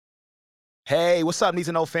Hey, what's up, Need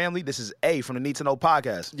to Know family? This is A from the Need to Know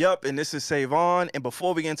podcast. Yup, and this is Save On. And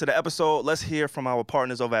before we get into the episode, let's hear from our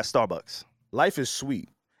partners over at Starbucks. Life is sweet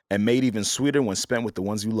and made even sweeter when spent with the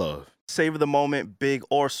ones you love. Savor the moment, big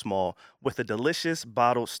or small, with a delicious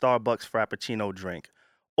bottled Starbucks Frappuccino drink.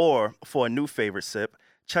 Or, for a new favorite sip,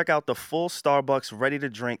 check out the full Starbucks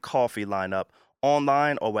ready-to-drink coffee lineup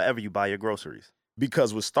online or wherever you buy your groceries.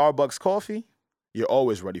 Because with Starbucks coffee, you're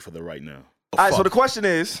always ready for the right now. All right, so the question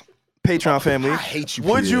is, Patreon family, I hate you,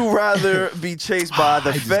 would Pierre. you rather be chased by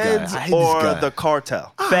the feds or the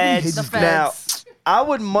cartel? Feds. The feds. Now, I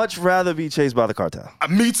would much rather be chased by the cartel.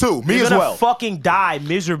 Me too. Me You're as gonna well. fucking die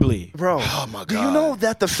miserably. Bro, Oh my God. do you know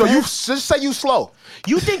that the So feds... you just say you slow.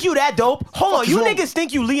 You think you that dope? Hold on, is you wrong? niggas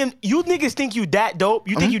think you Liam? You niggas think you that dope?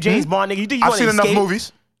 You think you James Bond nigga? You think you I've want seen to enough escape?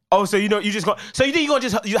 movies. Oh, so you know you just go? So you think you gonna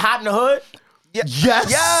just you hide in the hood? Yes. Yeah,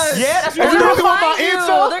 that's If what you you really do. want my Find you.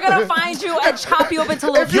 answer? They're gonna find you and chop you up into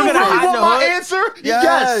little If you You're really gonna hide in want the my hood? answer, Yes.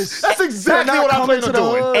 yes. That's exactly They're not what I coming plan to on the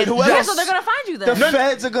doing. hood. And whoever Yeah, Yes. so they're gonna find you The then.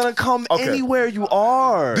 feds are gonna come Okay. anywhere you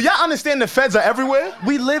are. Do y'all understand the feds are everywhere?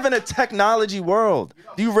 We live in a technology world.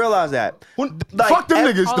 Do you realize that? Fuck them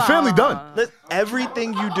niggas. hold The family on. done.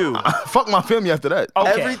 Everything you do, Fuck my family after that.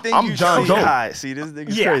 Okay. everything I'm you John see. Doe. Hi, see this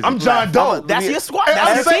nigga's Yeah, crazy. I'm John Doe. That's your squad. Hey, That's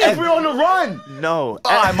I'm your saying team. if we're on the run. No.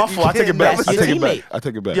 All right, my fault. I take it back. That's I your take it back. teammate. I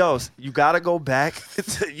take it back. Yo, you gotta go back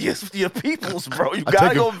to your peoples, bro. You I gotta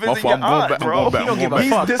take go it. visit My fault. your I'm going aunt, back. bro. I'm going back. He don't give a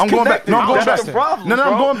He's fuck. I'm going back. No, I'm going That's back. the problem, No, I'm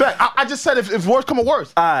bro. going back. I just said if worse come to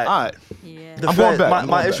worse. All right. All right. Yeah. The I'm going Fed- back. My, I'm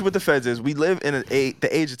my going issue back. with the feds is we live in the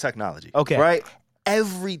age of technology. Okay. Right?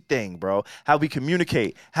 Everything, bro. How we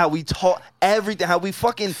communicate, how we talk, everything, how we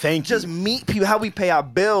fucking just meet people, how we pay our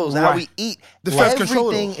bills, how Right. we eat. The feds control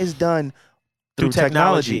Everything those. is done Through through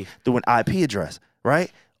technology, technology. through an IP address, right?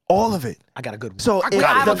 All of it. I got a good one. So if, I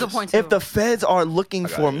have a the, good point, if too. the feds are looking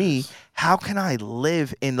for me, how can I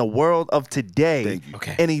live in the world of today Thank you.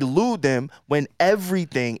 Okay. and elude them when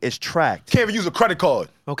everything is tracked? Can't even use a credit card.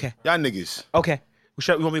 Okay. Y'all niggas. Okay.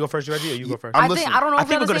 You want me to go first, Reggie, or you go first? I'm I think listening. I don't know. I if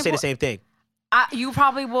think we're gonna gonna say the same thing. You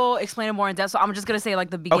probably will explain it more in depth. So I'm just gonna say like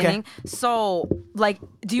the beginning. So like,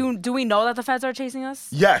 do we know that the feds are chasing us?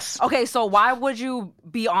 Yes. Okay, so why would you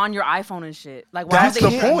be on your iPhone and shit? Like, why That's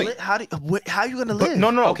would the they point. How you gonna live?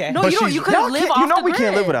 No. Okay. No, But you don't. she's- You couldn't Y'all live can't- off You know the we can't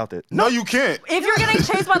grid. live without it. No, you can't. If you're getting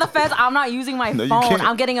chased by the feds, I'm not using my No, you phone. can't.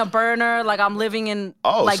 I'm getting a burner. Like I'm living in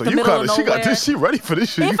Oh, like so the you middle got of it. She nowhere. got this. She ready for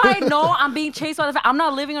this shit. If I know I'm being chased by the feds, I'm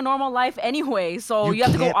not living a normal life anyway. So you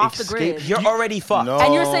have to go can't off the escape. grid. You're already fucked. No.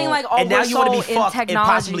 And you're saying like, oh, And now we're you want to so be in fucked and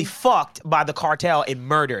technology. possibly fucked by the cartel and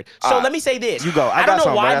murdered. So let me say this. You go. I don't got know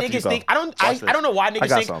something why right after you niggas go. think. I don't know why I niggas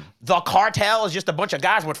got think something. the cartel is just a bunch of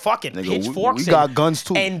guys with fucking Nigga, we pitchforks. got and, guns,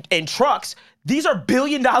 too. And trucks. These are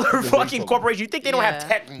billion-dollar fucking corporations. You think they don't have Yeah.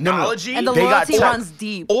 technology? And the They got loyalty tech. runs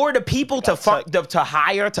deep. Or the people to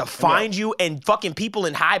hire to find you and fucking people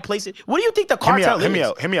in high places. What do you think the Hear me cartel out. Hear me is?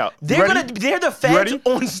 out. Hear me out. You They're ready? they're the feds ready?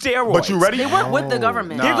 on steroids. But you ready? They work with the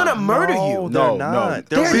government. They're gonna murder No, you. they're No, not. no.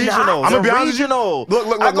 They're They're regional. not. I'ma They're be honest with you. regional.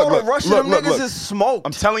 Look, I go look, to Russia, look, them look, niggas look. is smoked.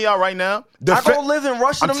 I'm telling y'all right now. The I go live in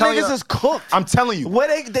Russia, I'm them telling niggas you- is cooked. I'm telling you. Where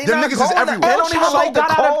they Them not niggas is going everywhere. They don't even Chapo like the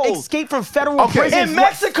got out of cold. escape from federal Okay. prison. In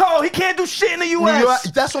Mexico, he can't do shit in the U.S.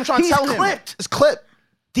 That's what I'm trying to He's tell him. clipped. It's clipped.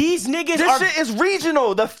 These niggas This are. shit is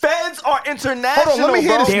regional. The feds are international. Hold on, let me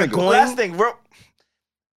hear bro. this They're nigga. going- Last thing, bro.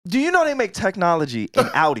 Do you know they make technology in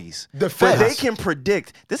Audis? The where they feds. can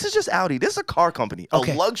predict. This is just Audi. This is a car company,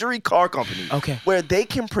 Okay. a luxury car company. Okay. Where they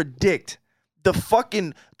can predict the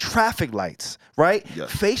fucking traffic lights, right? Yeah.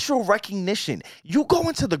 Facial recognition. You go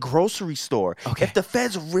into the grocery store. Okay. If the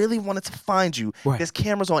feds really wanted to find you, Right. there's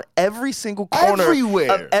cameras on every single corner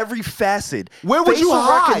Everywhere. of every facet. Where would you Facial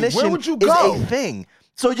hide? recognition Where would you go? is a thing.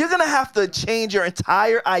 So you're gonna have to change your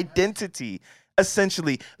entire identity.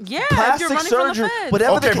 Essentially, Yeah, if plastic you're running from the surgery, feds.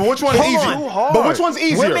 whatever. Okay, the but which one's Hold easier? on. Too hard. But which one's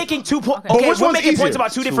easier? We're making 2 points. But Okay, which we're one's making easier? points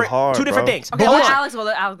about two Too different hard, two different bro. things. Okay, But let which- Alex go.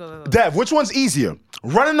 Let Alex go. Dev, which one's easier?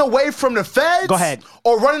 Running away from the feds? Go ahead.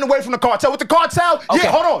 Or running away from the cartel? With the cartel, Okay. yeah,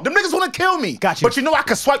 hold on. Them niggas want to kill me. Got you. But you know I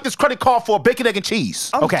can swipe this credit card for a bacon, egg, and cheese.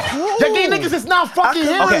 Okay. That these niggas is not fucking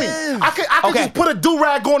can hearing live. me. I can Okay. just put a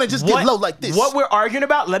do-rag on and just get low like this. What we're arguing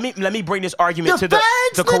about? Let me bring this argument the to feds,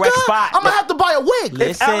 the correct nigga? spot. I'm gonna have to buy a wig. Listen.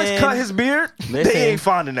 If Alex cut his beard, Listen. they ain't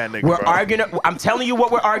finding that nigga. We're bro. arguing. I'm telling you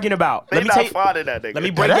what we're arguing about. They Let me not tell you. finding that nigga. Let me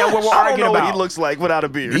break down what we're I don't arguing know about. what he looks like without a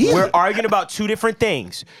beard. We're arguing about two different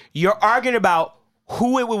things. You're arguing about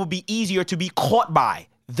who it would be easier to be caught by,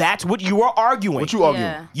 That's what you are arguing. What you arguing?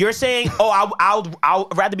 Yeah. You're saying, oh, I'll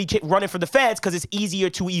rather be running for the feds because it's easier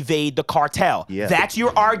to evade the cartel. Yeah. That's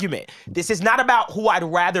your argument. This is not about who I'd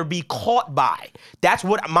rather be caught by. That's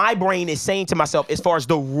what my brain is saying to myself as far as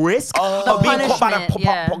the risk of being caught by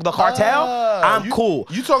the cartel. I'm cool.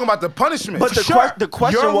 You talking about the punishment? But the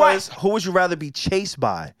question You're was, right. who would you rather be chased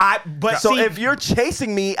by? So if you're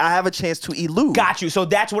chasing me, I have a chance to elude. Got you. So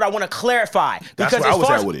that's what I want to clarify. That's Because where I as was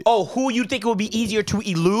far at as, with it. who you think it would be easier to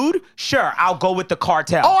elude? Sure, I'll go with the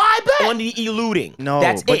cartel. Oh, I bet. On the eluding. No,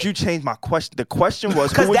 that's but it. you changed my question. The question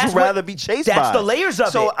was, who 'Cause would you that's what- rather be chased by? that's the layers of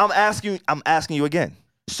so it. I'm asking you again.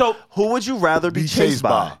 So Who would you rather be chased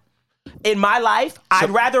by? in my life, I'd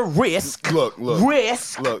rather risk. Look.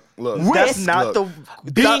 Risk. Look. That's not look.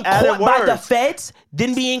 Being added caught by the words. feds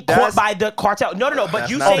than being That's- caught by the cartel. No. But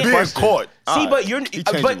That's you not saying the being question. caught. See, but you're changed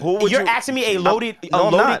it. Who would you're you- asking me a loaded No,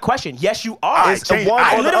 I'm not. question. Yes, you are. It's a one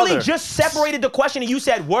I or the literally other. just separated the question and you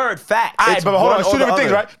said word fact. All right, but hold on. one It's two or the different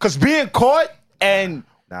things, other. right? Because being caught and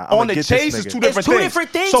Nah, I'ma on the get this chase is nigga. two It's different two things. different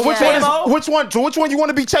things, So which Famo. which one you want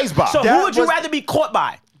to be chased by? So That who would you was- rather be caught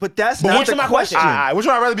by? But that's But not answer the my question. question. All right, which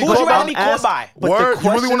one I'd rather be Who would you caught rather by? be caught by? But Word, the you really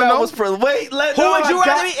question wanna that know? was for wait. Let Who no, would you I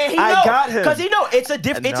rather got- be? And he I know, got him. because he know it's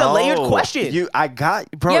a layered question. I got,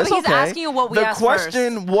 bro. Yeah, it's but he's okay. asking you what we the asked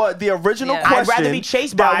question, what the original Yeah. question I'd rather be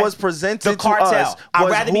chased by that was presented the cartel. to us I'd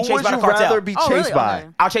was rather be who chased would by the you cartel. rather be Oh, chased really? by? Okay.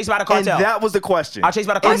 I'll chase by the And cartel. that was the question. I'll chase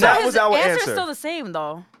by the And cartel. that his was our answer's answer. still the same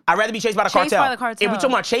though. I'd rather be chased by the Chased cartel. by the cartel. If we talking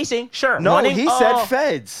about chasing, sure. No, Running, he said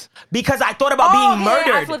feds. because I thought about being yeah, I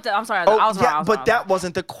murdered. flipped it. I'm sorry. Oh, I was wrong. I was but wrong. that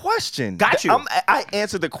wasn't the question. Got you. I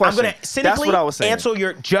answered the I'm question. gonna That's cynically what I was saying. answer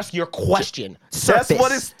your question. That's Surface.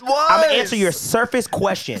 what it was. I'm gonna answer your surface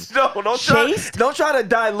question. No, Chased don't try to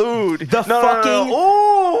dilute the fucking-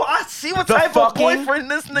 Ooh, I see what the type of fucking- boyfriend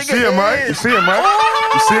this nigga You see him, right? You see him,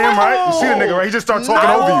 right? You see him, right? You see the nigga, right? He just started talking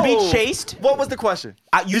I over would you. be chased. What was the question?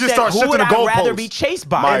 You just said, start who shifting would the I rather goalposts. be chased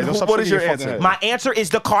by? Mike, And don't stop what is shaking your fucking answer? head. My answer is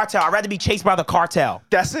the cartel. I'd rather be chased by the cartel.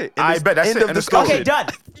 That's it. I bet that's end it. of End of discussion. Okay, done.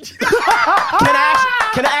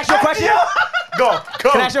 Can I ask you a question? Go.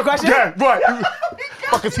 Can I ask you a question? Yeah, right.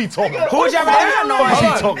 Fuck is he talking about? Who would you rather? I don't know. What is he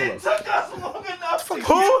Hold on. talking about? Took us long enough to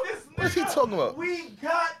Who? get this What is he talking about? We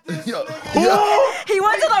got this Yo, nigga. He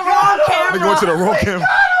went to the wrong camera. Nigga went to the wrong camera.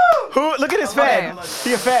 Who? Look at his fed.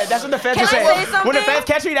 He a fed. That's what the feds Can would I say. say When the something? feds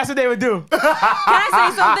catch me, that's what they would do. Can I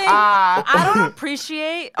say something? I don't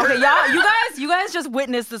appreciate. Okay, you guys just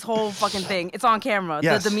witnessed this whole fucking thing. It's on camera.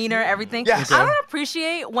 Yes. The demeanor, everything. Yes. I don't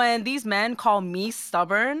appreciate when these men call me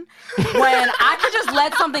stubborn. When I could just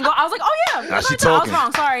let something go. I was like, oh yeah, Now she I was talking.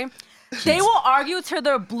 wrong. Sorry. They will argue till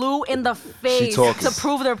they're blue in the face talking. to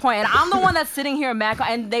prove their point, and I'm the one that's sitting here mad,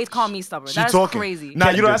 and they call me stubborn. She That's talking. crazy. Nah,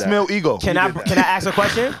 you know do that's that. male ego. Can I ask a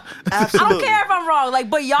question? I don't care if I'm wrong. Like,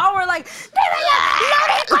 but y'all were like,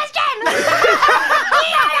 loaded question.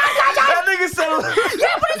 That nigga said,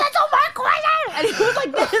 Yeah, but it's a my question. And he was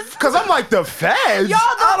like this. Cause I'm like the feds. Yo,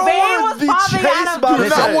 I the don't vein wanna was be popping chased out of by Do the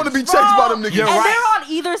not feds. want to be chased by them niggas. You're and right. they're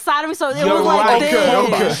on either side of me, so it You're was like right. this.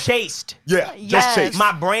 Okay. Chased. Yeah, Yes. just chase.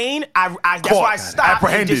 My brain, that's Caught. why I stopped and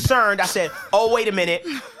Apprehended. discerned. I said, oh, wait a minute.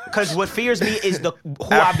 Because what fears me is who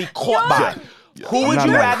I be caught by. Who would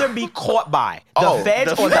you rather be caught by? The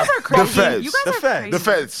feds or You guys are the crazy. feds. You guys The are feds. crazy. The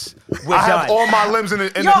feds. We're I have done. all my limbs in the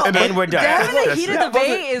Yo, and we're done. Having a heated That debate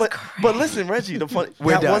wasn't- is but, crazy. but listen, Reggie, that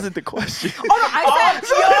done. wasn't the question. Oh no, I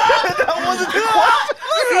said, That wasn't the question.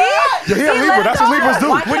 Yeah, he a See, Libra. let it That's what go. Libras do.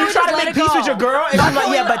 Why When can't you we try just to let make it peace go? with your girl, and she's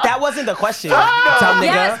like, yeah, but that wasn't the question. Dumb nigga.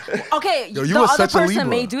 Yes. Okay. Yo, you the was other such a person Libra.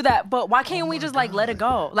 may do that, but why can't we just like let it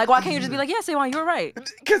go? Like, why can't you just be like, yeah, Saywan, you were right?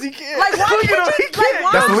 Because he can't. Like, why Look can't at him, you- he can't. like,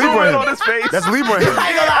 why That's would Libra you- in on him. his face. That's Libra in him. I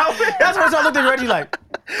ain't gonna lie. That's the first I looked at Reggie like,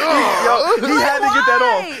 Yo, he had to get that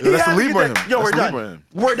why? off. Yo, that's He had to Libra get in that- him. Yo, we're That's done. Libra in him.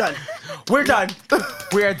 We're done. we're done.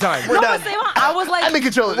 We're done. We're No, done. but Saywan, I was like, I think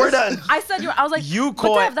control We're done. I said I was like, You but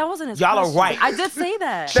caught- Dev, that wasn't his y'all are question. right. I did say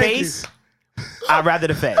that. Chase, I'd rather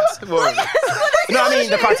the feds. No, I mean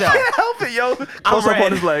the cartel. Can't help it, yo. Close up red.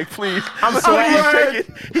 on his leg, please. I'm He's sweating.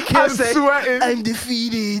 shaking. He can't I'm say, sweating. I'm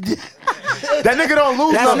defeated. That nigga don't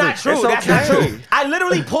lose That's nothing. not true. It's That's not okay. true. I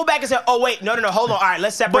literally pulled back and said, oh, wait, no, hold on. All right,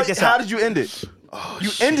 let's separate But this how up. did you end it? You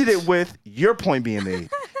ended it with your point being made.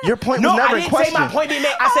 Your point No, was never I in didn't say question. my point being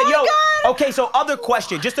made. I said, okay, so other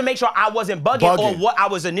question, just to make sure I wasn't bugging Bugging. on what I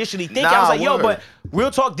was initially thinking. Nah, I was like, yo, word. but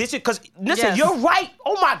real talk, this is, because, listen, Yes. you're right.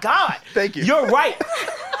 Oh, my God. Thank you. You're right.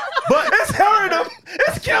 But It's hurting him.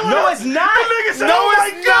 It's killing him. no, it's not. The nigga said, No, oh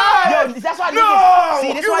my it's God. Yo, that's why No, niggas,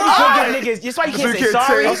 see, that's you why you lied. can't give niggas, that's why you So can't you say can't say-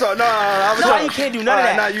 sorry. I'm sorry. No, I'm That's why sorry. you can't do none of All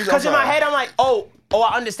right, that. nah, Because in my head, I'm like, oh, oh,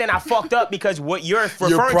 I understand I fucked up because what you're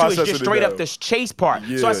referring to is processing just it straight now. up the chase part.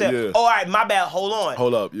 Yeah, So I said, yeah. all right, my bad, hold on.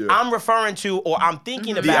 Hold up, yeah. I'm referring to, or I'm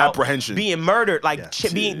thinking about apprehension. being murdered, like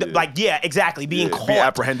being, like, exactly, being Yeah, caught. be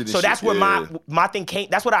apprehended and so that's shit, where yeah. my thing came,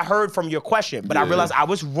 that's what I heard from your question, but I Yeah. realized I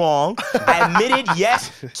was wrong. I admitted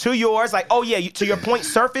yes to yours, like, oh yeah, to your point,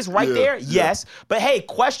 surface right Yeah, there, yeah. yes. But hey,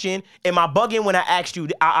 question, am I bugging when I asked you,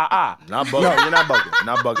 Not bugging. No, you're not bugging.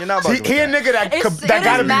 Not bugging. You're not bugging. He a nigga that It's- that it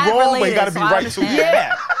gotta is be mad wrong, but he related, gotta be so I right too. understand.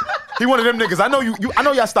 Yeah. He one of them niggas. I know you. I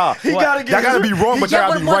know y'all style. He gotta get Y'all gotta his- be wrong, but Yeah, y'all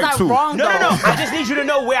but gotta be was right I too. wrong, No, though? I just need you to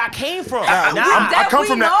know where I came from. I That come we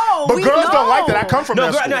from that, know, but we girls don't like that. I know. come from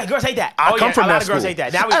No, that school. girls hate that. I Oh, come yeah, from a lot that of girls school. hate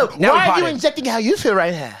that. Now we Why are you potted. injecting how you feel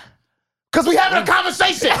right now? Because we having a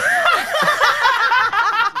conversation.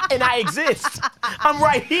 And I exist. I'm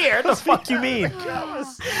right here. The fuck you mean?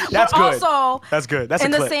 That's But good. also, That's good. That's in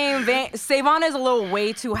a the clip. same vein, Savon is a little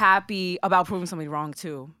way too happy about proving somebody wrong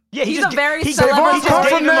too. Yeah, he's just a very he celebrity. just come gave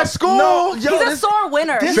from him that a- school. No, He's yo, a this- sore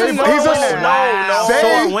winner. this He's is a He's no sore a winner. Wow. Say,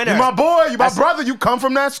 Sore winner. you my boy, you my brother. You come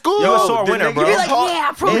from that school. You a sore the winner, nigga- bro. Be It's like, hard,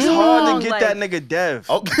 yeah, prove it's me hard wrong, to get like- that nigga Dev.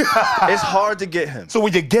 Okay. It's hard to get him. So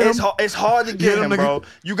when you get him, It's hard to get him, him, nigga. bro.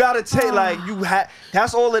 You gotta take like you had.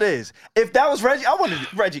 That's all it is. If that was Reggie, I wouldn't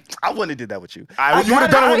have did that with you. you would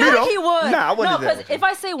have done it I with me feel though. like he would. Nah, I wouldn't No, do that. because if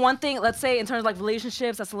I say one thing, let's say in terms of like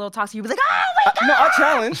relationships, that's a little toxic. You'd be like, oh my god. No,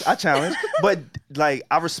 I challenge. But like,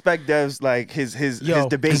 I respect Dev's like his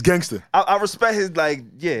debate. He's gangster. I respect his like,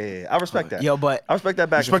 yeah, I respect that. Yo, but I respect that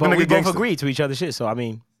back. Respect and the we forth. nigga both gangster. agreed to each other's shit. So I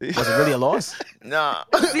mean, was it really a loss? Nah.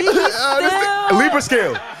 See, he's still. Libra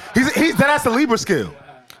scale. He's that's a Libra scale.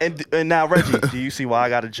 And now Reggie, do you see why I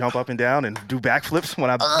got to jump up and down and do backflips when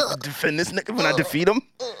I defend this nigga when I defeat him?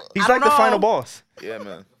 He's I like don't the final know. boss. Yeah,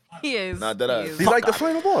 man. He is. Nah, that He ass. is. He's like the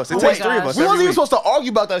final boss. It Oh takes my three of gosh. us. We every wasn't even week. supposed to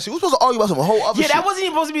argue about that shit. We were supposed to argue about some whole other Yeah, shit. that wasn't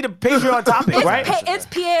even supposed to be the Patreon topic, right? It's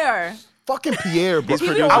Pierre. fucking Pierre, bro. He's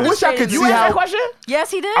producing. I wish I could see You asked that how. question?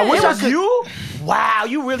 Yes, he did. I wish It I was could- you? Wow,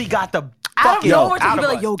 you really got the out of fucking nowhere, out he'd be of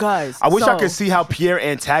like, us. "Yo, guys." I wish I so- could see how Pierre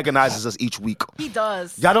antagonizes us each week. He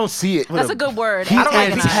does. Y'all don't see it. That's a good word. He I don't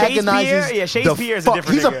like antagonizes. Shakespeare. Yeah, Shakespeare is a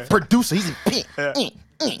different He's a nigga. producer. He's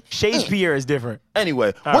Shakespeare is different.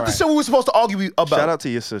 anyway. All What the right. shit we were supposed to argue about? Shout out to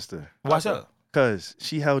your sister. What's up? Cause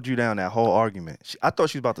she held you down that whole argument. I thought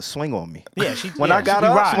she was about to swing on me. Yeah, she. When yeah, I got she be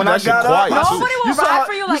up, riding. when I That shit got quiet, up, too. Nobody will saw ride how-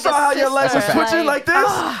 for you you like saw a how your legs was sister. twitching like this.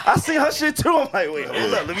 Ah. I see her shit too. I'm like, wait,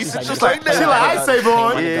 hold up, let me sit just like She that. like, I save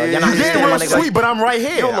on. Yeah, You yeah, getting yeah, real my nigga. sweet, but I'm right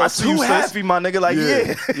here. Yo, I see too you, sis. happy, my nigga. Like, Yeah.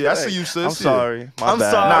 yeah, Yeah, I see you, sis. I'm Yeah. sorry. My I'm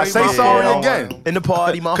bad. sorry. Nah, say my sorry fault. again. In the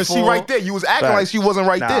party, my Cause she fault. right there. You was acting Facts. like she wasn't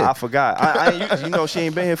right Nah, there. I forgot. You know, she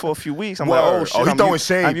ain't been here for a few weeks. I'm Word. like, oh shit. Oh, he I'm throwing used-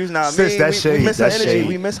 shade. I'm using, nah, Sis, me, that's we shade. miss her That's energy. shade.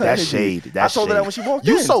 We miss her That's energy. shade. That's I told her that shade. when she walked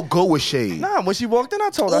You in. so good with shade. Nah, when she walked in,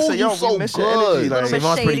 I told her. I Ooh, said, yo, you so we miss your good. energy. Like, Little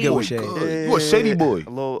Savon's bit pretty good shady. with shade. Good. You a shady boy. A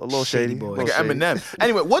little shady. boy. Like Eminem.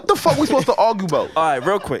 Anyway, what the fuck we supposed to argue about? All right,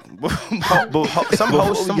 real quick. Some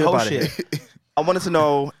host here. shit. I wanted to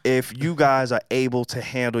know if you guys are able to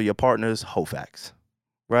handle your partner's hoe facts,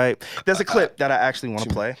 right? There's a clip that I actually want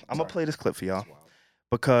to play. I'm going to play this clip for y'all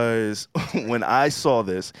because when I saw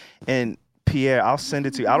this, and Pierre, I'll send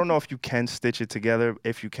it to you. I don't know if you can stitch it together.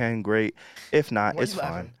 If you can, great. If not, it's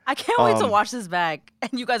fine. I can't wait to watch this back.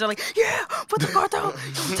 And you guys are like, yeah, put the cartel.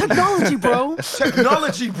 Technology, bro.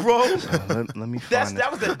 Technology, bro. Let me find That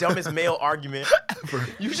was the dumbest male argument ever.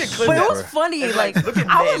 You should clip But it that. was funny. It's like, look at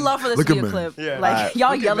I would men. love for this Look to be at a men. clip. Yeah. Like, y'all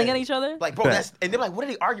Look at yelling men. at each other. Like, bro, Bet. and they're like, what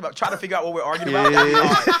are they arguing about? Try to figure out what we're arguing about.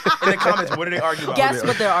 In the comments, what are they arguing about? Guess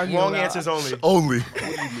what they're arguing Wrong about. answers only. Only.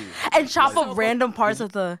 And chop up random parts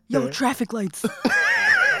of the, traffic lights.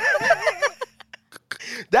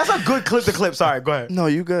 That's a good clip to clip. Sorry, go ahead. No,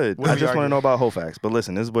 you good. What I are we just want to arguing? know about hoe facts. But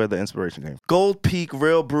listen, this is where the inspiration came. Gold Peak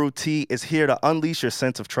Real Brew Tea is here to unleash your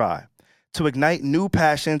sense of try, to ignite new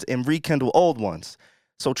passions and rekindle old ones.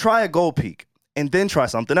 So try a Gold Peak and then try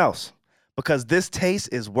something else, because this taste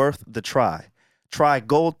is worth the try. Try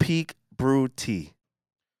Gold Peak Brew Tea.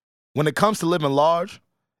 When it comes to living large,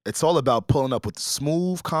 it's all about pulling up with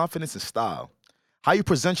smooth confidence and style. How you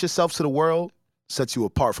present yourself to the world sets you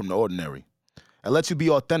apart from the ordinary. It lets you be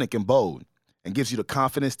authentic and bold and gives you the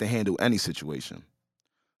confidence to handle any situation.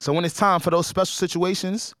 So when it's time for those special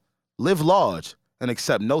situations, live large and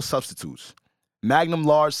accept no substitutes. Magnum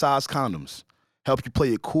large size condoms help you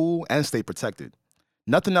play it cool and stay protected.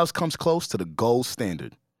 Nothing else comes close to the gold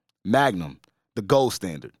standard. Magnum, the gold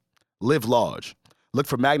standard. Live large. Look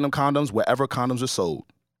for Magnum condoms wherever condoms are sold.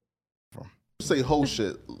 Say whole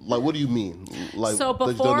shit. Like, what do you mean? Like, So that you've done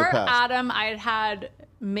in the before past? Adam, I'd had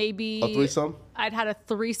maybe A threesome? I'd had a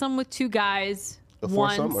threesome with two guys A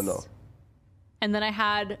once, foursome or no? and then I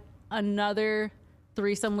had another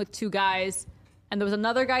threesome with two guys, and there was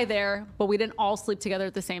another guy there, but we didn't all sleep together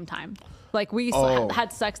at the same time. Like we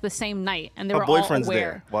had sex the same night, and they were all boyfriend's aware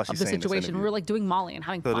there while of she's the saying this situation. We interview. were like doing Molly and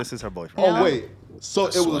having So fun. this is her boyfriend. Yeah. Oh wait, so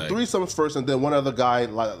it was a threesome first, and then one other guy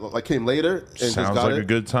like came later and just Sounds got like a it.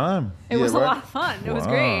 good time. It was a right? lot of fun. It was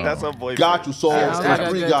great. That's her boyfriend. Got you. So it Sounds was like a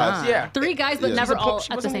 3 good guys. time. Yeah. 3 guys, but Yeah. never She's a all she at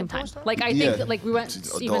the wasn't same a time. porn star? Like I think Yeah. like we went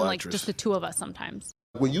She's an even adult like actress. just the 2 of us sometimes.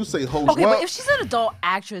 When you say host, Okay, well, but if she's an adult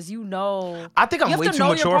actress, you know. I think I'm you have way to too know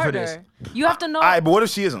your mature for this. partner. You have to know. All right, but what if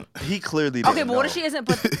she isn't? He clearly Okay, didn't but what know. if she isn't?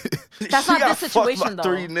 But that's She not got this fucked by situation, though.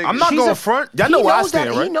 3 niggas. I'm not She's going a- front. Y'all He know where I knows that.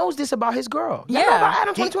 stand, right? He knows this about his girl. Y'all Yeah. know about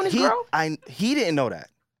Adam 2020's girl? He didn't know that.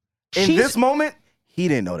 In She's- this moment, he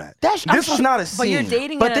didn't know that. That's- this I'm was sure- not a scene. But you're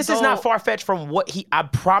dating. But an this is not adult. far fetched from what he. I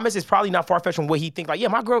promise, it's probably not far fetched from what he think. Like, yeah,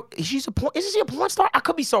 my girl, she's a porn. Isn't she a porn star? I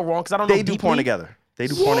could be so wrong because I don't know. They do porn deeply. together. They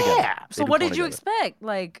do porn together. Yeah. They So do what porn did you together. expect?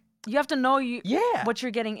 Like you have to know Yeah. what you're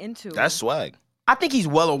getting into. That's swag. I think he's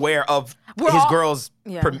well aware of We're his all- girl's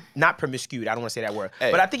Yeah. not promiscuity. I don't want to say that word, Hey.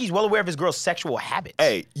 but I think he's well aware of his girl's sexual habits.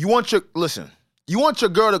 Hey, you want your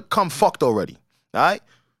girl to come fucked already. All right?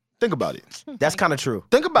 Think about it. That's kind of true.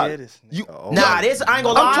 Think about Yeah, it. this You, nigga, oh. Nah, this I ain't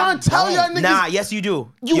gonna lie. I'm trying to tell y'all niggas. Nah, yes you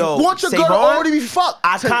do. You Yo, want your girl to Savon, already be fucked.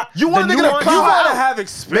 the You want a nigga to nuance- come You gotta out. have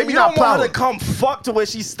experience. Maybe You not don't want her to power. come fuck to where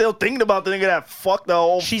she's still thinking about the nigga that fucked the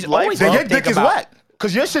whole She's life. always up. Then your think dick is about- whack.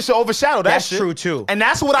 Cause your shit should overshadow that That's shit. true, too. And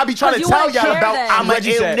that's what I be trying 'Cause to you tell wouldn't y'all care about. then. I'm Glad an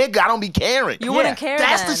you ill said- nigga. I don't be caring. You wouldn't care.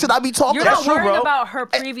 That's then. the shit I be talking You're about. not worried bro. about her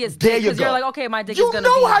previous There dick you because you're go. like, okay, my dick You is gonna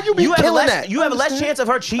know be. how you be You have killing less. that. You have less chance of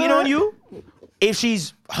her cheating on you if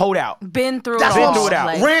she's hold out. been through That's it what all. Been through it out.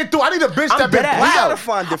 like- Ran through. I need a bitch I'm that been dead ass. We gotta plowed.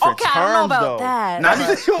 find different Okay, I don't know terms, about though.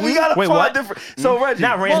 that. We gotta Wait, find what? different. So Reggie,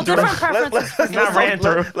 Not ran Well, through. different preferences. Not ran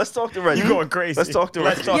through. Let's talk to Reggie. You going crazy. Let's talk to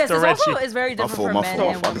Let's Reggie. talk Yes, to it's also Reggie. is very different fault, for my men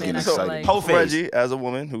fault. and I'm women. getting I feel excited. like. Whole phase. Reggie, as a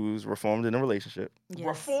woman who's reformed in a relationship, Yes.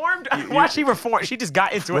 Reformed? Why she reformed? She just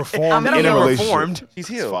got into it. Reformed I'm gonna in a get relationship. reformed. she's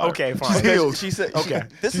healed. Okay, fine. She's healed. She said, Okay.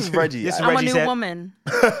 this is Reggie. This is I'm a Reggie new said- woman.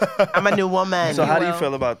 I'm a new woman. So how do you will.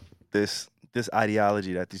 feel about this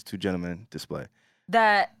ideology that these two gentlemen display?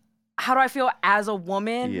 That how do I feel as a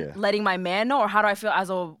woman Yeah. letting my man know, or how do I feel as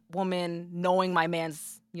a woman knowing my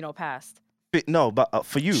man's past? No, but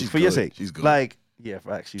for you, She's for your good. sake. She's good. Like, yeah,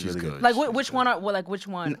 facts. She's She's really good. good. Like which one? Which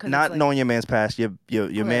one? 'Cause Not it's like, knowing your man's past, your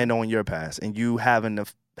Okay. man knowing your past, and you having to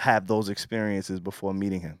have those experiences before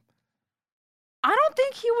meeting him. I don't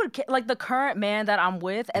think he would like the current man that I'm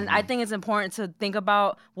with, and I think it's important to think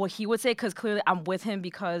about what he would say because clearly I'm with him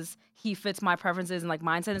because he fits my preferences and like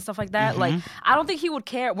mindset and stuff like that. Like I don't think he would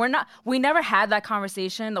care. We never had that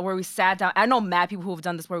conversation where we sat down. I know mad people who have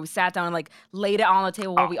done this where we sat down and like laid it on the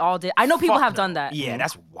table where we all did. I know people Fuck have no. done that. Yeah,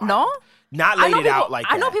 that's wild. No? Not I laid know it people, out like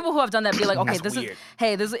that. I know people who have done that. Be like, okay, That's this weird.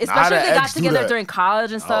 is especially Not if they an got ex do together that. during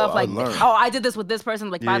college and stuff. I like, learned. oh, I did this with this person.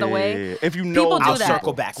 Like, by the way, If you know, people do I'll that.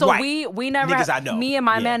 circle back. So Right. we never. Niggas I know. Me and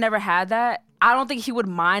my Yeah. man never had that. I don't think he would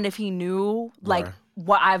mind if he knew like Right.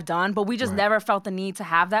 what I've done, but we just never felt the need to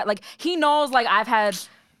have that. Like he knows like I've had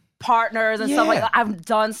partners and stuff like Yeah. I've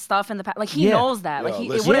done stuff in the past. Like he Yeah. knows that. Like Yo, it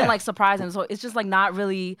listen. wouldn't Yeah. like surprise him. So it's just like not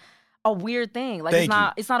really a weird thing. Like Thank you.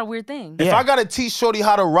 it's not a weird thing. If Yeah. I gotta teach Shorty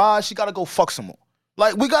how to ride, she gotta go fuck someone.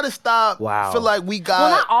 Like we gotta stop. Wow. Feel like we got. Well,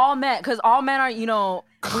 not all men, because all men are,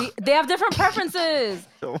 they have different preferences.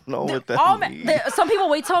 don't know what that All means. men, some people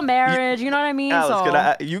wait till marriage. You know what I mean?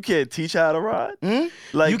 Alex, so you can't teach her how to ride.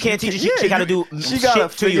 Like You can't teach her. She gotta do She gotta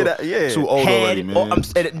shit to figure you. that. Yeah, Too old already, man.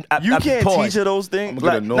 you can't teach her those things. I'ma get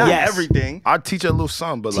a Like, no. not Yes. everything. I teach her a little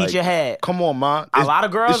something, but Teach like, your head. come on, man. A lot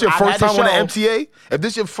of girls, This your I've first had the time on the show. MTA. If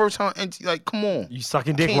this your first time, like, come on. You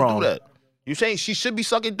sucking dick Can't wrong. do that. You saying she should be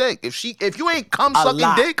sucking dick? If you ain't come A sucking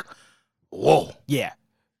lot. dick, whoa. Yeah.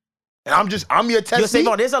 And I'm your testy. Yo,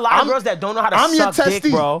 Savon, there's a lot of girls that don't know how to I'm your suck dick, testy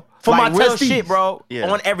bro. for like, my real testes. shit, bro. Yeah.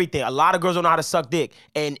 On everything. A lot of girls don't know how to suck dick.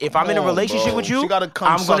 And if I'm in a on, relationship bro. with you, She gotta come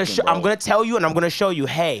I'm gonna sucking, bro. I'm gonna tell you and I'm gonna show you,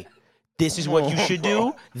 hey, this is what you should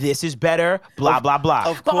do. This is better. Blah blah blah.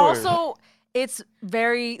 Of but course. also it's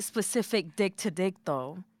very specific dick to dick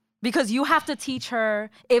though, because you have to teach her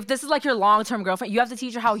if this is like your long-term girlfriend. You have to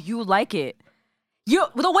teach her how you like it.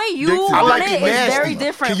 The way you I want like it it is nasty. very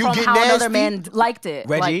different Can you from get how another nasty? man liked it.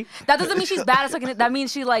 Reggie? Like, that doesn't mean she's bad at sucking it. That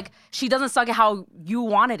means she doesn't suck it how you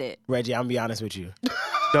wanted it. Reggie, I'm gonna be honest with you.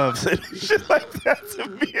 Don't say shit like that to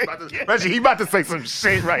me. Reggie, he about to say some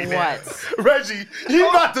shit right now. What? Reggie, he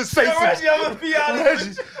about to say some Reggie, I'm gonna be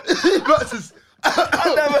honest. Reggie, he about to.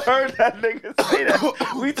 I never heard that nigga say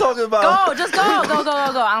that. We talking about. Go, just go.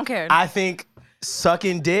 I don't care. I think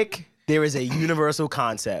sucking dick, there is a universal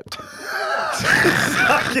concept.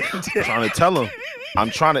 I'm trying to tell him. I'm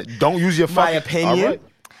trying to. Don't use your My fucking. opinion. All right.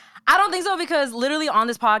 I don't don't think so because literally on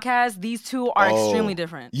this podcast, these two are extremely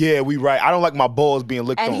different. Yeah, we right. I don't like my balls being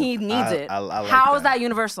licked And on. he needs it. I like How is that. that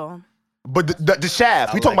universal? But the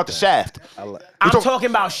shaft. We talking about the shaft. I'm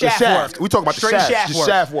talking about shaft work. We talking about Straight the shaft. shaft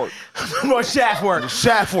Shaft work. work. More shaft work.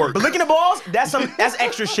 Shaft work. But licking the balls, that's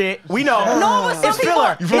extra shit. We know. No, but some it's people-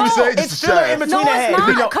 filler. You feel me No, say? It's Just a filler shaft. in between No, the head. it's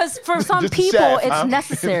We know. not. Because for some Just a people, shaft, it's huh?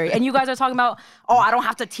 necessary. And you guys are talking about, I don't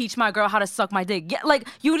have to teach my girl how to suck my dick. Yeah, like,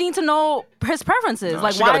 you need to know his preferences.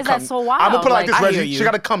 Like, She why gotta is that come- so wild? I'm gonna put it like this, I hear Reggie. you. She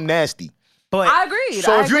gotta come nasty. But I agreed.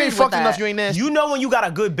 So I if you agreed ain't with fucked that. enough, you ain't nasty. you know when you got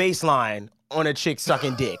a good baseline on a chick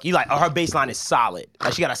sucking dick. You like, her baseline is solid.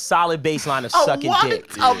 Like she got a solid baseline of sucking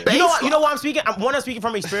dick. You know why I'm speaking? One, I'm speaking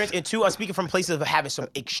from experience, and two, I'm speaking from places of having some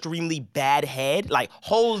extremely bad head. Like,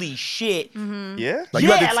 holy shit. Yeah? Like, you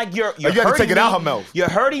yeah, had to- like you're you had to hurting take it me. out her mouth. You're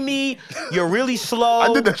hurting me. You're really slow.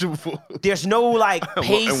 I did that shit before. There's no like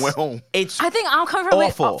pace. And went home. It's I think I'm coming from,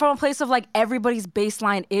 Awful. from a place of like everybody's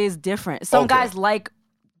baseline is different. Some Okay. guys like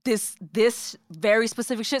this very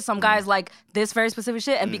specific shit. Some guys like this very specific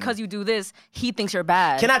shit. And because you do this, he thinks you're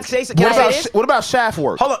bad. Can I say something? What Can I about say this? what about shaft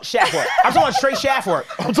work? Hold on, shaft work. I'm talking about straight shaft work.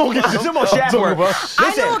 I'm talking about shaft work.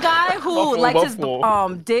 I know a guy who likes his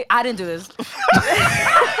Buffalo. dick. I didn't do this.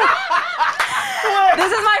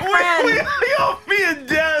 This is my friend. Yo, me and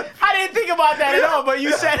Dev. I didn't think about that at all, but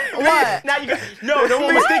you said What? Now you got no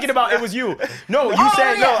one was thinking about it was you. No, you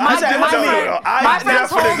said no. My, I said my, it was me. friend, I my friend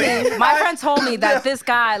told definitely- me. My friend told me that this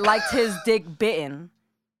guy liked his dick bitten.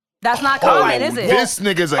 That's not common, is it? This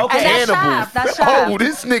nigga's a Okay. And that's cannibal. shaft, that's shaft. Oh,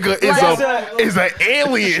 this nigga Like- is an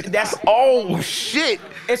alien. That's oh shit.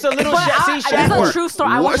 it's a little But shaft. See, this shaft is a work. true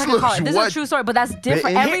story. I wish I could call it. This is What? a true story, but that's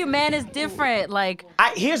different. Bitten? Every man is different. Like,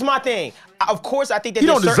 Here's my thing. Of course, I think that He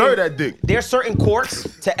there's don't deserve certain- that dick. There's certain quirks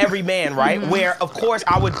to every man, right? Where, of course,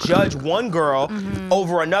 I would judge one girl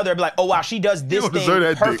over another, be like, oh wow, she does this don't thing deserve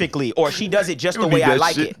that dick. perfectly, or she does it just the don't way need I that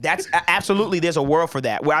like shit. it. That's absolutely, there's a world for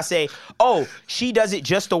that. Where I say, oh, she does it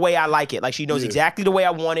just the way I like it, like she knows exactly the way I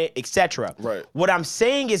want it, etc. Right. What I'm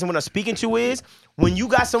saying is, and what I'm speaking to is, when you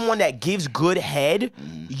got someone that gives good head,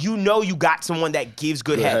 you know you got someone that gives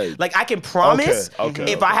good head. head. Like I can promise,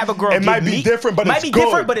 Okay. if I have a girl, It give might be me- different, but might it's be good.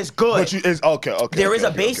 different, but it's good. But it's okay. There is a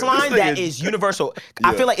okay. baseline This that nigga- is universal.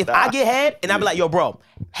 I feel like if I get head and I be like, yo, bro,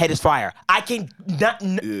 head is fire. I can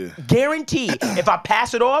guarantee if I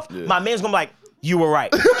pass it off, my man's gonna be like, you were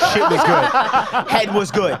right. Shit was good. Head was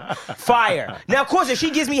good. Fire. Now, of course, if she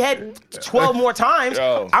gives me head 12 more times,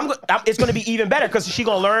 Yo. it's going to be even better because she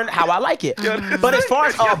going to learn how I like it. But as far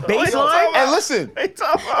as a baseline, And listen, They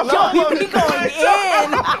talking about yo, he going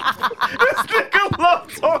in. this nigga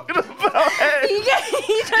love talking about head. He just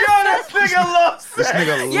Yo, this nigga loves this sex.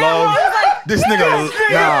 nigga Yeah, bro, loves. it's like- This nigga,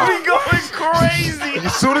 Nigga nah. be going crazy.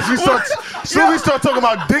 As soon as we start talking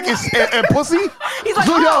about dick and pussy, He's like,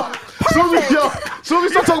 so, oh, soon as we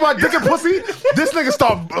start talking about dick and pussy, this nigga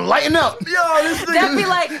start lighting up. Yo, this That'd be nigga.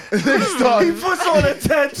 like, This nigga start, He puts on a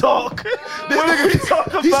TED talk.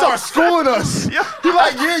 he starts schooling us. He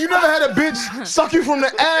like, yeah, you never had a bitch suck you from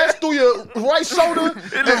the ass through your right shoulder,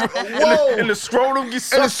 And the scrotum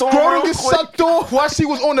gets and the sucked on scrotum real gets quick. sucked off while she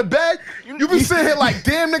was on the bed. You be sitting here like,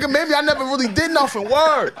 damn, nigga, maybe I never really did nothing.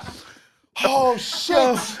 Word. Oh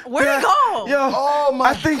shit. where'd he go? Yo, Oh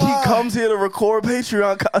my I think God. he comes here to record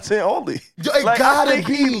Patreon content only. Yo, it I gotta think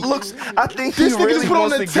he be. looks. I think This he nigga really just put on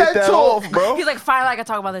wants the to get TED that Talk. off, bro. He's like, finally, I can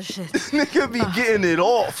talk about this shit. Nigga be getting it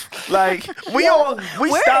off. Like we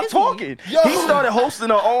where stopped is he? talking. Yo. He started hosting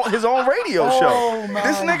his own radio show. Oh, my.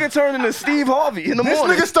 This nigga turned into Steve Harvey in the This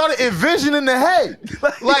morning. nigga started envisioning the head,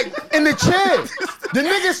 like in the chair. The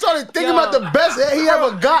nigga started thinking about the best head he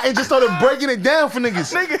ever got and just started breaking it down for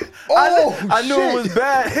niggas. Nigga, Oh, I knew it shit. was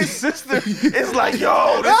bad. His sister is like,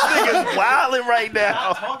 yo, this nigga's wilding right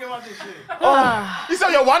now. He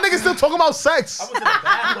said, yo, why niggas still talking about sex?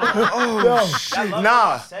 Oh, shit.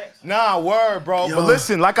 Nah, word, bro. But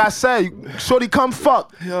listen, like I said, shorty come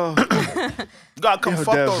fuck. Yo, You gotta come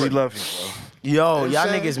fuck Dev, we already. love you, bro. yo, y'all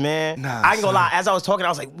saying? niggas, man. Nah, I ain't gonna lie. As I was talking, I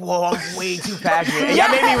was like, whoa, I'm way too passionate. And y'all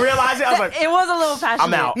made me realize it. I was like, It was a little passionate.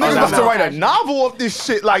 I'm out. Niggas I'm about to out. write a novel off this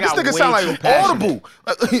shit. Like, this got nigga way sound too like passionate. Audible.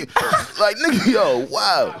 Like, nigga, yo,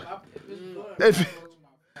 wow.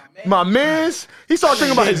 My mans, he started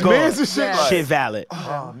thinking about his Shit mans and shit. Yeah. Like, Shit valid.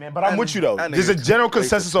 oh, man, but I'm with you, though. that There's a nigga general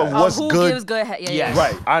consensus of what's who good. gives good head? Yeah, Yes. yeah.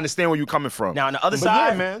 Right, I understand where you're coming from. Now on the other But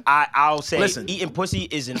side, yeah, man. I'll say Listen. eating pussy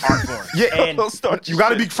is an art form. Yeah, and Don't start you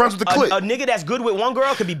gotta be friends with the a clique. nigga that's good with one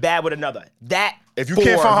girl could be bad with another. That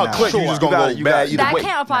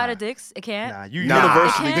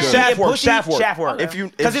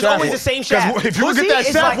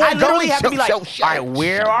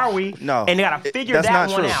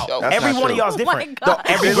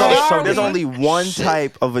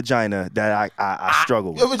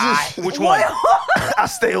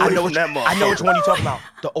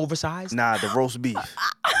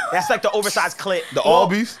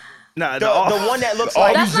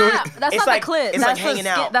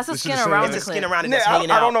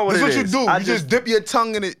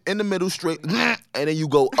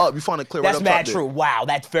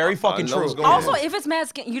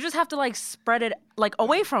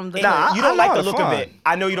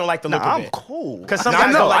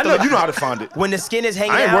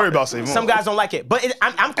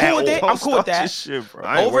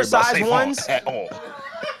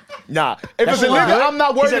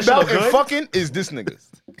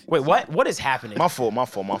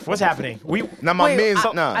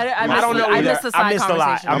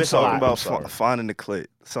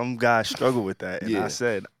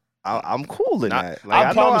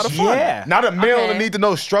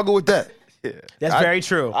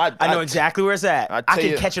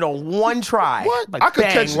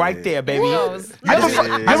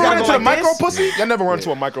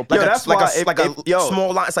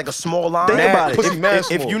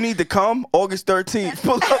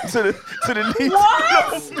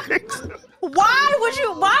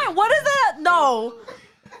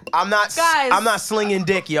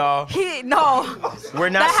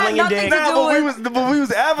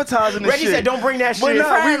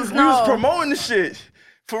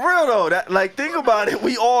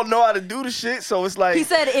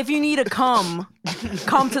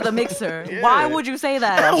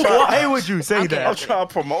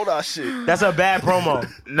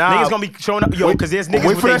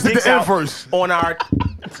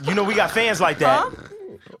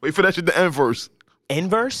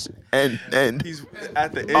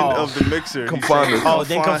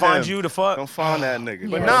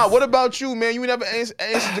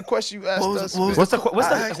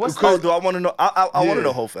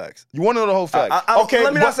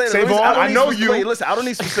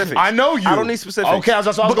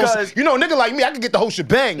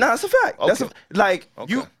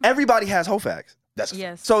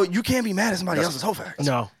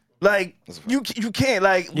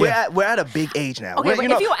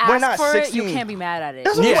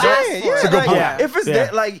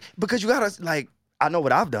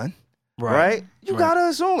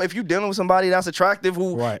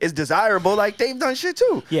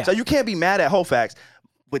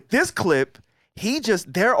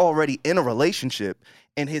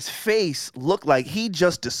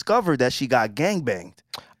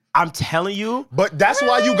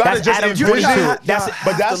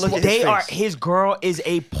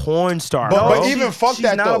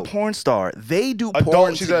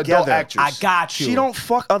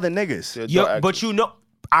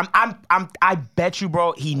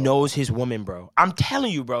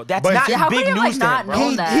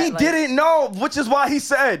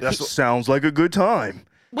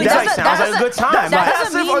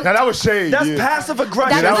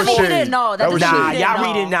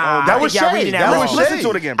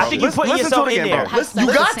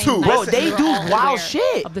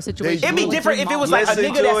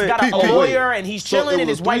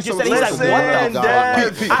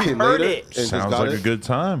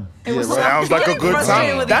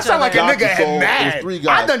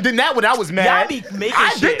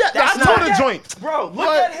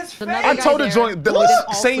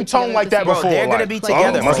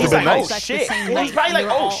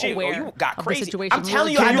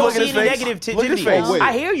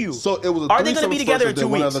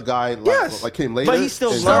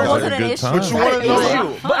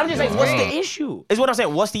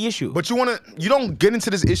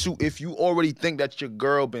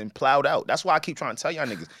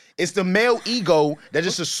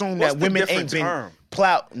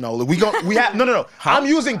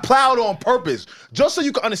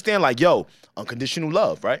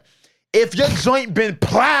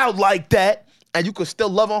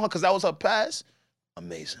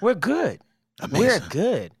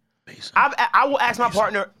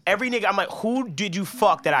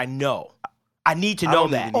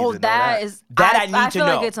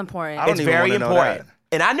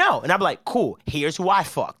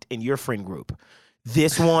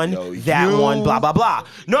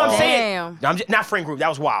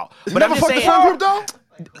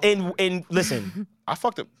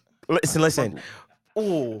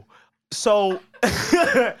So,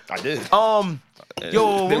 I did.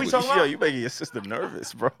 yo, what we talking Yo, about? you making your sister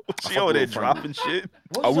nervous, bro. She over there dropping shit.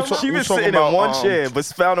 we She was talking sitting about, in one chair, but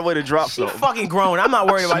found a way to drop She something. fucking grown. I'm not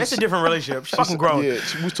worried about it. It's a different relationship. She's fucking grown. Yeah,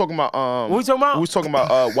 we was talking about. What we talking about? We was talking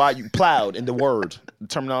about why you plowed in the word, the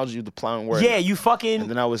terminology of the plowing word. Yeah, you fucking. And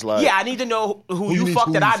then I was like, yeah, I need to know who you means fuck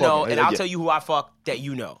who that you I know, fucking? and I'll Yeah. tell you who I fuck that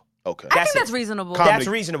you know. Okay. I That's think that's it. reasonable. That's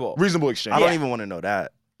reasonable. Reasonable exchange. I don't even want to know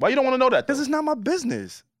that. Why you don't want to know that? This is not my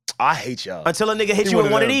business. I hate y'all. Until a nigga hit He you one with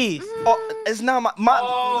of one of them. these. Oh, it's not my.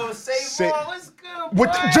 Oh, Say- what's good,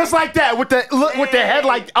 With just like that, with the head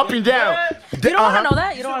like up and down. You don't want to know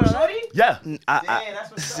that? You don't want to know that?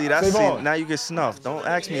 Yeah. See, that's Savon. now you get snuffed. Don't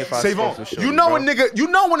ask me if I Save spoke on. to Shorty, You know bro. when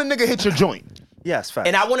a nigga hit your joint. Yes, facts.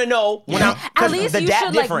 And I want to know when I'm. At least the you dap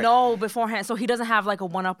should different. like know beforehand, so he doesn't have like a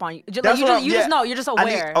one up on you. Just, That's like, what you I'm- just yeah. know. You're just I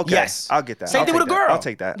need- aware. okay, Yes. I'll get that. Same I'll thing take with a that. girl. I'll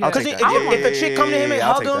take that. Yeah. I'll Because take that. if a chick come to him and Yeah,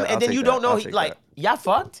 I'll hug take him, that. I'll and then take you that. don't know, I'll he take like, that. y'all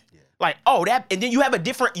fucked? Like, oh, that, and then you have a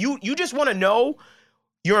different, you just want to know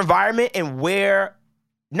your environment and where,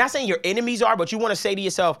 not saying your enemies are, but you want to say to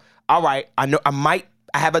yourself, all right, I know, I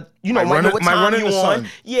have a, you know, Might know run what it- might time run you into on. sun.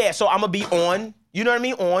 Yeah, so I'm going to be on, you know what I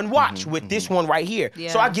mean, on watch with this one right here. Yeah.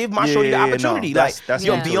 So I give my Yeah, shorty the yeah, yeah, no, opportunity. that's- like, that's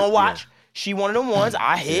yo, what be I'm on doing, watch. She one of them ones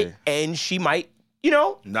I hit, and she might, you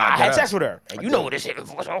know, Nah, I had dead sex ass. with her. And you know what this shit is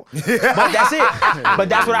for, so. But that's it. But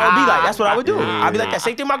that's what I would be like. That's what I would do. I'd be like that.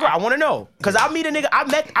 Same thing with my girl. I want to know. Because I meet a nigga. I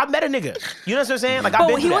met a nigga. You know what I'm saying? Like, I've been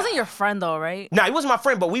But through he that. wasn't your friend though, right? Nah, he wasn't my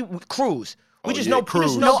friend, but we cruise. We just yeah, know, we cruise.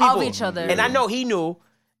 just know Know people. of each other. And I know he knew,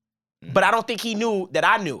 but I don't think he knew that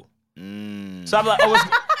I knew. So I'm like,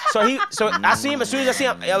 so I see him, as soon as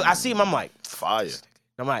I see him, I'm like, Fire.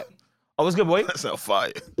 oh, what's good, boy? That's not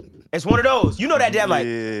fire. It's one of those. You know that dad, like,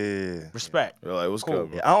 Yeah. respect. You're like, what's good,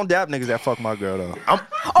 bro? Yeah, I don't dap niggas that fuck my girl though. Okay, but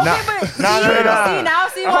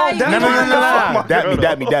see why you don't don't dap wanna niggas know. that fuck my girl.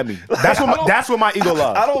 Dap me. That's what my ego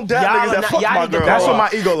lies. I don't dap Y'all niggas that not- fuck y'all my need to girl. That's grow what my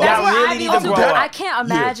up. ego Y'all lies. That's where really I need be to also. grow up. I can't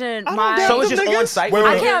imagine my. dap So it's them just niggas? on site. Wait, with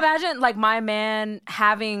I wait. her? can't imagine like my man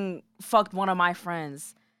having fucked one of my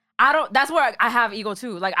friends. I don't. That's where I have ego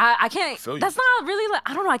too. Like I can't. Feel you. That's not really like.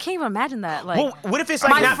 I don't know. I can't even imagine that. Like. Well, what if it's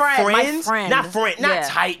like My not friend, my friends, friend. not Yeah.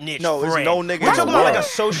 tight knit? No, it's friend. no nigga We're in talking the about like world.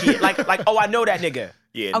 associate, like oh, I know that nigga.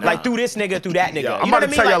 Yeah, Okay. Like through this nigga, through that nigga. Yeah, You I'm know about what I to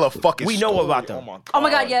mean? tell y'all a Like, fucking we know story. about them. Oh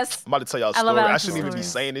my God, yes. I'm about to tell y'all a I love story. I Alex shouldn't even be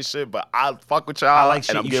stories. saying this shit, but I fuck with y'all, I like shit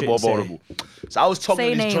and I'm you getting more shouldn't say. vulnerable. So I was talking Say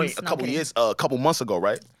to this names. joint a No, couple kidding. years, a couple months ago,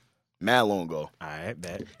 right? Mad long ago. All right,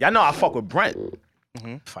 bet. Y'all know I fuck with Brent.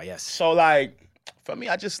 Yes. So like, for me,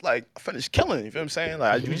 I just like finished killing. You feel what I'm saying?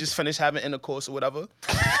 Like, you just finished having intercourse or whatever.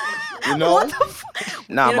 You know? What the fuck?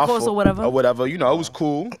 Nah, my Intercourse fault. or whatever. Or whatever. You know, it was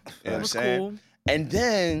cool. You know what I'm was saying? cool. And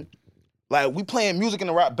then, like, we playing music in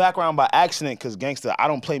the rap background by accident, because gangsta, I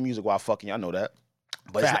don't play music while fucking. Y'all know that.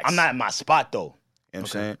 But it's not- Facts. I'm not in my spot, though. You know what I'm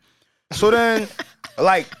saying? So then,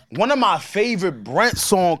 like, one of my favorite Brent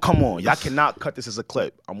song, come on. Y'all cannot cut this as a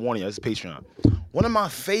clip. I'm warning you, this is Patreon. One of my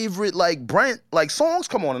favorite, like, Brent, like, songs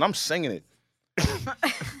come on, and I'm singing it.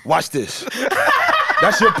 Watch this.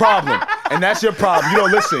 That's your problem. And that's your problem. You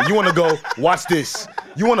don't listen. You want to go, watch this.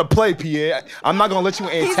 You want to play, Pierre. I'm not going to let you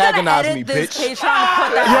He's gonna antagonize edit me, this bitch. Patreon and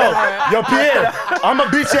put that Yo, Pierre, I'm going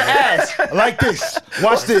to beat your ass like this.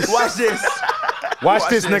 Watch this. Watch this. Watch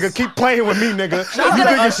this, nigga. Keep playing with me, nigga. You think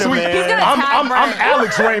gonna- it's sweet. He's gonna I'm tag Brent.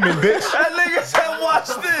 Alex Raymond, bitch. That nigga said, "Watch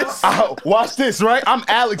this." Watch this, right? I'm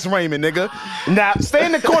Alex Raymond, nigga. Now, stay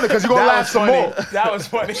in the corner, because you're going to laugh some more. That was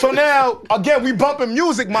funny. So now, again, we bumping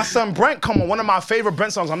music. My son Brent come on, one of my favorite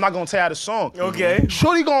Brent songs. I'm not gonna tell you the song. Okay.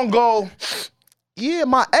 Shorty gonna go, yeah,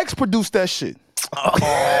 my ex produced that shit.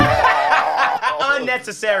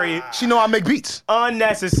 Unnecessary. She know I make beats.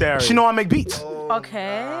 Unnecessary. She know I make beats.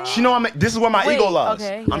 Okay. She know I make, this is where my Wait, ego lies.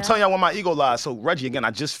 okay, I'm yeah. telling y'all where my ego lies. So Reggie, again,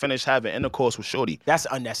 I just finished having intercourse with Shorty. That's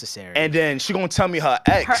unnecessary. And then she gonna tell me her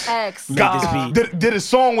ex. Her ex. Got this beat. Did a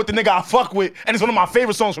song with the nigga I fuck with, and it's one of my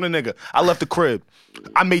favorite songs from the nigga. I left the crib.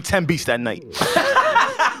 I made 10 beats that night.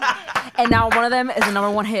 And now one of them is the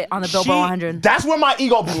 #1 hit on the Billboard 100. That's where my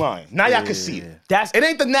ego be lying. Now y'all can see it. It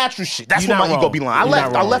ain't the natural shit. That's You where not my ego wrong. be lying. You I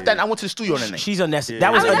not left wrong. that and I went to the studio that night. She's unnecessary.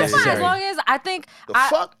 That was I mean, that's fine as unnecessary. long as I think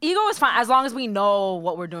fuck? ego is fine as long as we know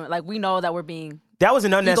what we're doing. Like we know that we're being. That was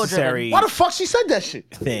an unnecessary Why the fuck she said that shit?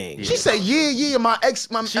 thing. She said, yeah, my ex,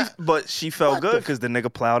 But she felt What good the because the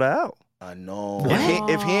nigga plowed her out. I know.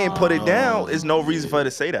 If he ain't put it down, there's no reason for her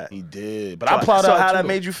to say that. He did. But I plowed So out how too, that though.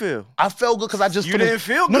 made you feel? I felt good because I just You finished- didn't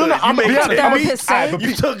feel No, good. you You made be honest. therapist say. but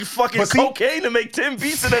You took fucking but see- cocaine to make 10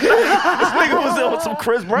 beats in a night. This nigga was on some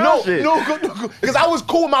Chris Brown shit. No, because I was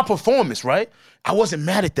cool with my performance, right? I wasn't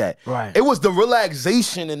mad at that. Right. It was the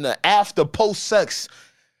relaxation and the after post sex,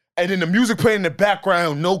 and then the music playing in the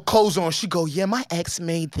background, no clothes on. She go, yeah, my ex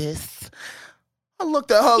made this. I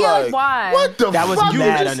looked at her Yeah, like, like, why? what the That was fuck?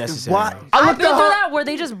 mad unnecessary. Why? I've been through that where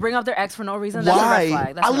they just bring up their ex for no reason. That's a red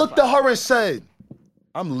flag. That's I a red looked flag. at her and said,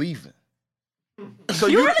 I'm leaving. So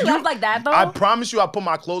You really left like that though? I promise you, I put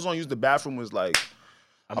my clothes on, used the bathroom, was like,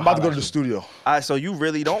 I'm about to go to the studio. All right, so you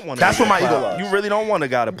really don't want to. That's what my ego lies. You really don't want a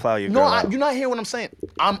guy to plow your No, girl. you're not hearing what I'm saying.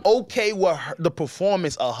 I'm okay with the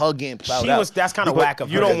performance of her getting plowed out. That's kind of But whack of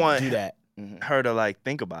you her don't to want- do that. her to like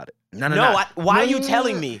think about it. No, why are you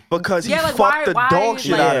telling me? Because he Yeah, like, fucked the why- dog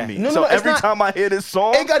shit like- out of me. No, so it's every not- time I hear this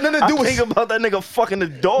song, Ain't got nothing to do I with- think about that nigga fucking the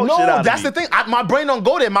dog shit out No, of that's me. the thing. My brain don't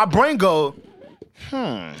go there. My brain go,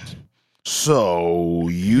 So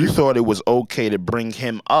you thought it was okay to bring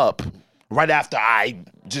him up right after I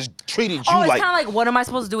just treated you Oh, it's like... kind of like, what am I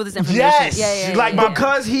supposed to do with this information? Yes, Yeah. like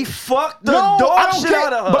Because he fucked the No, I dog don't shit care.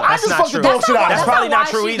 out of her. But I That's just not fucked the true. dog shit out of That's her. probably not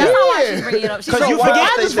why true she- either. That's not why Yeah. she's bringing it up. She's Because trying you to forget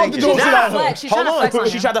I just fucked the dog shit out of her. She's trying to flex on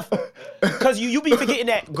She him. tried to, because you be forgetting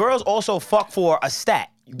that girls also fuck for a stat.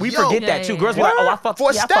 We Yo. forget that Yeah, too. yeah, Girls be yeah. like, oh, I fucked,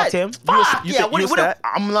 For a yeah, I stat. fucked him. You a- Fuck. you Yeah, think you a stat?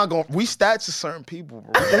 I'm not going... We stats to certain people,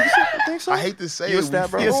 bro. I hate to say You a it. stat,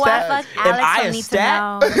 bro? We You a Oh, stat? I fuck Am Alex, I so a need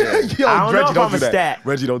stat? to know. Yo, I don't know Reggie, if I'm do a that. stat.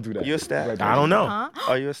 Reggie, don't do that. You a stat? I don't know.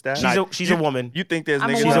 Are you a stat? She's a woman. You think there's I'm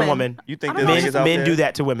a niggas? She's a woman. woman. You think I there's don't know. niggas out Men there? do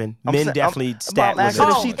that to women. I'm Men sa- definitely I'm stat about asking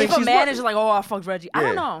women. if she Oh, thinks if a she's man what? is just like, oh, I fucked Reggie. I Yeah.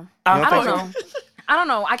 don't know. I I don't don't know. I don't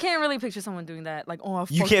know. I can't really picture someone doing that. Like, oh, I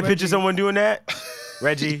fucked You can't picture Reggie. someone doing that?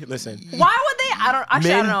 Reggie, listen. Why would they? I don't.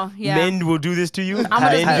 Actually, I don't know. Yeah. Men will do this to you. I'm gonna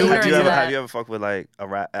Men just do leave it her to you into you. ever, that. have you ever fucked with like a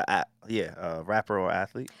rapper or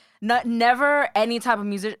athlete? Never any type of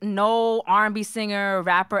music. No R&B singer,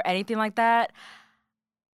 rapper, anything like that.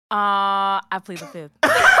 I plead the fifth.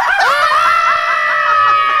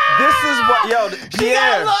 This is what,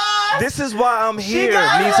 Pierre. This is why I'm here.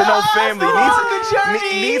 Need to know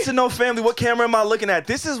family. Need to know family. What camera am I looking at?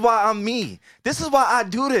 This is why I'm me. This is why I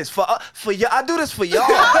do this for y'all. I do this for y'all.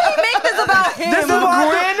 Make this about him. This is why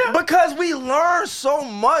I do, because we learn so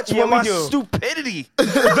much Yeah, with we my do. stupidity.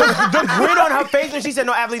 The grin on her face when she said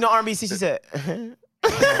no athlete, no R&B, she said,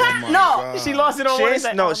 No. she lost it on She one.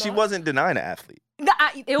 ain't- no, she wasn't denying an athlete. No,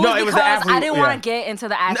 it was No, it was because the athlete, I didn't want yeah. to get into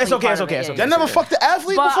the athlete. It's okay, part it's of okay, it. it's Yeah, okay. Y'all yeah. never fucked the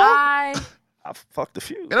athlete But before? I I fucked a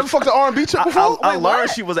few. You never fucked the R&B chick before? I Wait, learned what?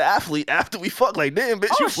 she was an athlete after we fucked. Like, damn, bitch,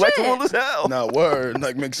 Oh, you flexible shit. as hell. No, word.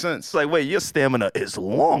 Like, makes sense. It's like, wait, your stamina is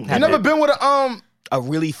long. You never been with A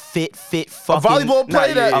really fit a fucking volleyball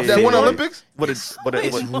player that yeah. won Olympics? It's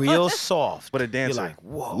It's real soft. With a dancer. You're like,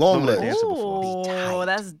 whoa. Long With a legs. dancer before. Oh,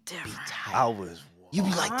 that's different. I was. You be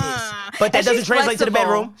like this. Ah. But that And doesn't she's translate to the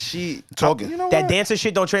flexible. bedroom. She Talking. You know That what? dancer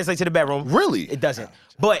shit don't translate to the bedroom. Really? It doesn't.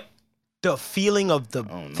 But the feeling of the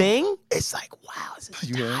thing, it's like, wow, this is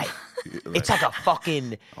hear tight. It's like a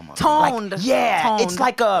fucking Toned. Like, yeah, Toned. it's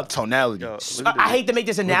like a. Tonality. Yo, look at I this. hate to make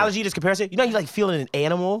this analogy, this comparison. You know, you like feeling an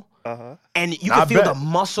animal, and you Nah, can I feel bet. the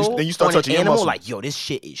muscle Then you start on an touching your animal. muscle. Like, yo, this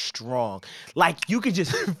shit is strong. Like you could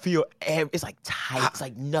just feel. It's like tight. It's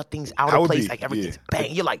like nothing's out How of would place. be, Like everything's yeah.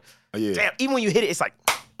 bang. You're like, Yeah. damn. Even when you hit it, it's like,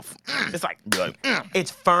 it's like, Be like,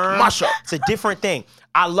 it's firm. Mash up. It's a different thing.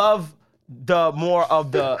 I love the more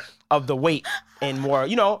of the weight and more.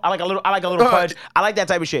 You know, I like a little pudge. I like that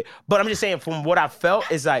type of shit. But I'm just saying, from what I felt,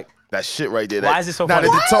 it's like. that shit right there. Why that- is it so nah, funny?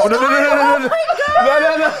 the tone-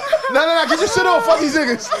 No, get your shit off. Fuck these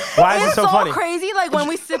niggas. Why is It's it so funny? crazy, like when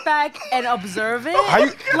we sit back and observe it. How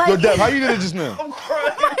you, like, yo, Dev, how you did it just now? oh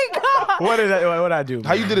my god. What did I do?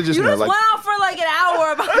 How you did it just You now? just Like, went out for like an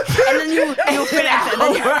hour, and then you finish, and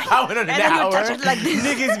then you then you touch it like this.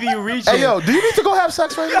 Niggas be reaching. hey, yo, do you need to go have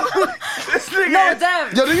sex right now? No,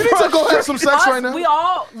 Dev. Yo, do you need to go have some sex Us, right now? We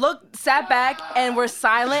all sat back, and were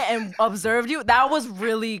silent and observed you. That was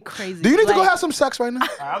really crazy. Do you need to go Like, have some sex right now?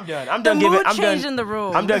 I'm done. I'm the done mood giving. I'm changed done. in the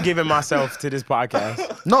room. I'm done giving myself to this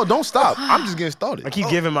podcast. No, don't stop. I'm just getting started. I keep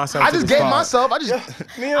giving myself. I to just this gave pod. myself.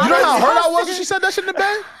 You know how hurt I was when she said that shit in the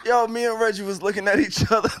bed? Yo, me and Reggie was looking at each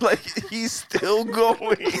other like he's still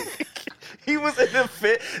going. He was in the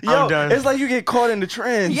fit. Yo, I'm done. it's like you get caught in the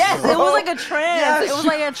trance. Yes, bro. it was like a trance. Yes. It was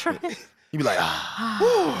like a trance. You be like,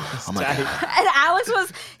 I'm like, And Alex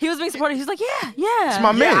was being supportive. He was like, yeah. it's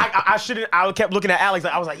my man. Yeah, I shouldn't. I kept looking at Alex.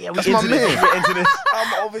 I was like, yeah, we That's into my this. man. We're into this.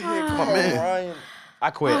 I'm over here crying. I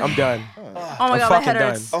quit. I'm done. Oh my I'm god, my fucking head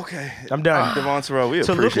done. hurts. Okay. I'm done. Devon Terrell, we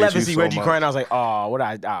So Luke appreciate Levis, you he so Reggie much. crying. I was like, oh, what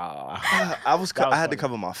I. I had to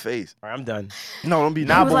cover my face. All right, I'm done. No, don't be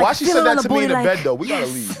Nah, done. but like, why she feel said it on that the to me in the booty, bed like- though? We gotta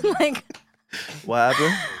leave. Like, What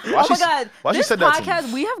happened? Why oh she- my god, why she this said that to me?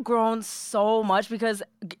 podcast, we have grown so much because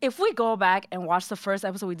if we go back and watch the first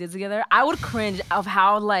episode we did together, I would cringe of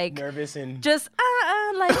how like Nervous and. just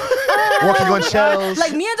like Walking on shells.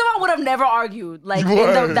 Like me and Devon would have never argued. Like in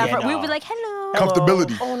Word. that Yeah, we would no. be like, hello.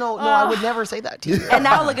 Comfortability. Oh no, I would never say that to you. And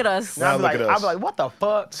now look at us. Now look at us. I'd be like, what the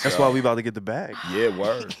fuck? That's why we about to get the bag. Yeah,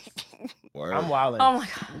 word. Word. I'm wilding. Oh my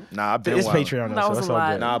god. Nah, I've been It's wildin'. Patreon, That so was that's a all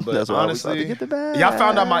lot. good. Nah, but That's why we about honestly, to get the bag. y'all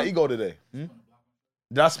found out my ego today.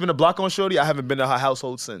 Did I spin a block on Shorty? I haven't been to her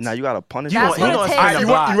household since. Now you gotta punish That's her. what it takes. Alright, you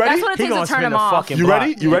ready? That's what it He takes gonna to turn spin him a off. fucking You block.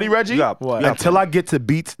 ready? You ready, Reggie? You got- What? you got Until I get to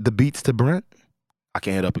the beats to Brent, I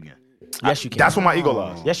can't hit up again. Yes, you can. That's what my ego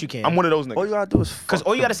lies. Yes, you can. I'm one of those niggas. All you gotta do is Because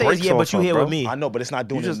all you gotta say is, yeah, but you here with me. I know, but it's not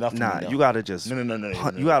doing You just enough. nah. for me, You though. gotta just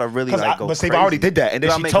No. You gotta really like go. But Save crazy. already did that, and You then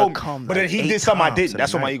gotta she make told her me. come, But then like, he 8 did something I times didn't. in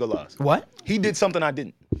That's a what my night. ego lies. What? He did something I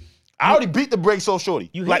didn't. I already beat the brakes on Shorty.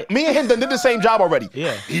 You like hit. me and him done did the same job already.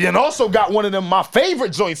 Yeah. He then also got one of them my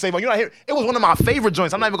favorite joints. Save on. You're not here. It was one of my favorite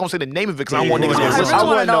joints. I'm not even gonna say the name of it because I don't want Yeah, niggas yeah, to yeah. listen. I I really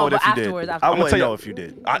wouldn't wanna know it know if you afterwards, did. afterwards. I I'ma tell wouldn't you- know if you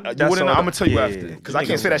did. You That's wouldn't know. all I'm gonna tell you yeah, after yeah. because I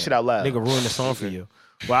can't say that shit out loud. Nigga ruined the song for you.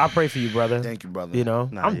 Well, I pray for you, brother. Thank you, brother. You know,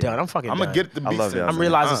 Nah, I'm yeah. done. I'm fucking I'm done. gonna get the I beats. love to y'all, him. I'm man.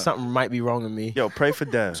 realizing something might be wrong with me. Yo, pray for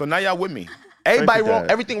Dev. So now y'all with me. Everybody for wrong.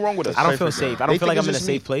 that. Everything wrong with us. I don't Pray feel for safe. that. I don't They feel like think I'm in a it's just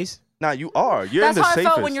me. safe place. Nah, you are. You're That's in the how I safest.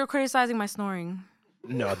 felt when you were criticizing my snoring.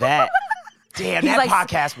 No, that. Damn, He's that like-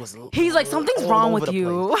 podcast was. He's like, something's all wrong over with the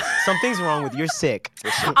you. place. Something's wrong with you. You're sick.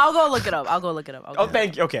 I'll go look it up. I'll go look it up. Oh,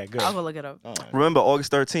 thank you. Okay, good. I'll go look it up. Remember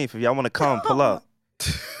August 13th. If y'all want to come, pull up.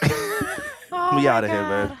 Oh We my outta here, God.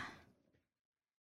 man.